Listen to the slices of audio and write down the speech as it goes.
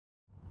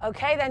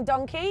OK then,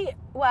 Donkey.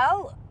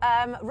 Well,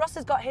 Russ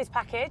has got his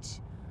package.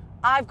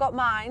 I've got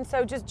mine,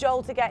 so just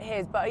Joel to get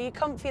his. But are you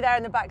comfy there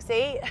in the back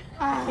seat?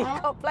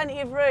 You've got plenty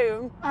of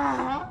room.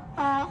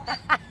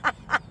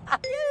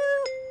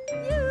 You.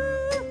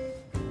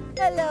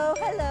 Hello,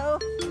 hello.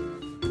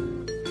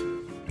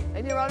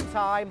 In your own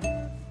time.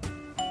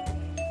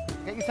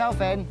 Get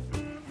yourself in.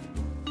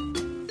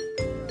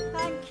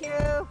 Thank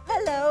you.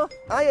 Hello.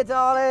 Hiya,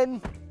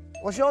 darling.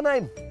 What's your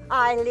name?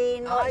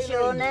 Eileen, what's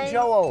your name?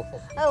 Joel.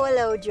 Oh,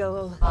 hello,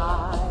 Joel.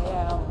 I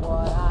am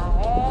what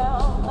I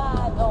am.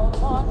 I don't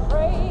want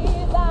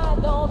praise. I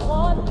don't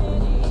want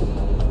pity.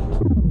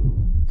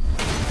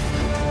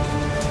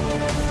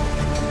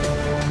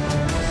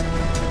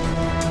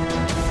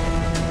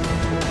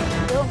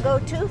 Don't go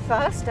too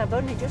fast. I've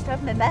only just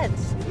had my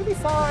meds. You'll be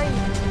fine.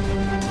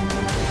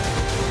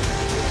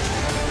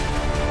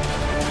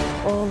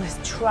 All this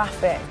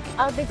traffic.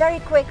 I'll be very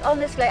quick,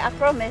 honestly, I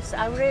promise.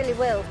 I really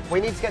will. We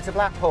need to get to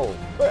Blackpool.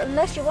 But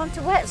unless you want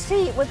a wet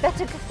seat, we'd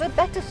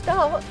better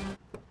start.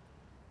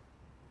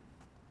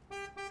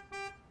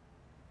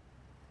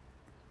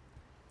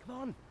 Come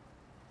on.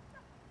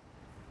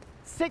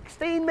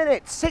 16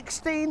 minutes.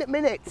 16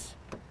 minutes.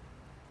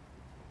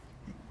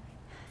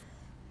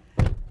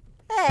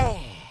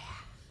 Hey,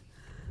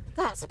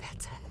 that's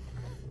better.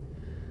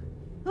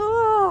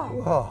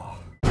 Oh. Oh.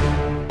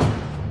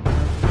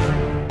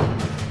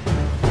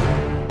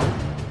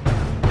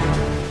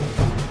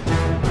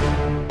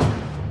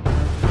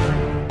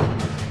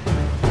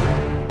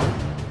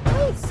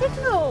 Wait,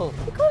 signal.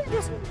 You can't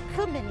just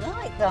come in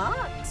like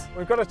that.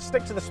 We've got to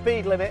stick to the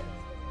speed limit.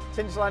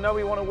 Tinsel, I know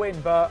we want to win,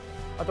 but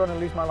I don't want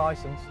to lose my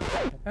licence.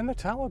 And the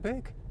tower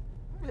big.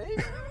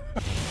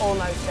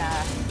 Almost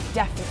there.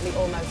 Definitely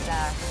almost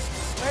there.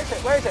 Where is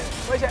it? Where is it?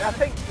 Where is it? I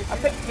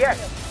think, yes.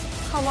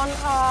 Come on,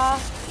 car.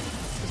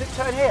 Does it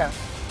turn here?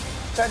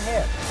 Turn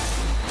here.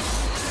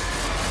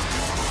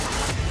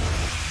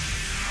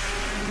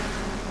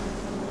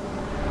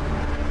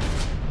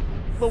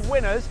 The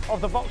winners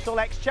of the Vauxhall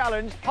X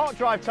Challenge, Hot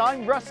Drive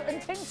Time, Russ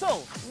and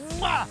Tinsel.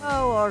 Mwah!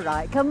 Oh, all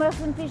right. Can we have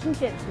some fish and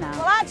chips now?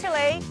 Well,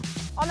 actually,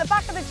 on the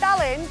back of the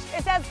challenge,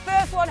 it says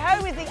first one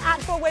home is the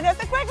actual winner.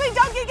 So quickly,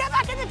 Donkey, get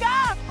back in the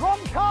car!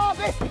 Wrong car,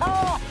 this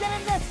car!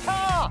 Get in this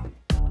car!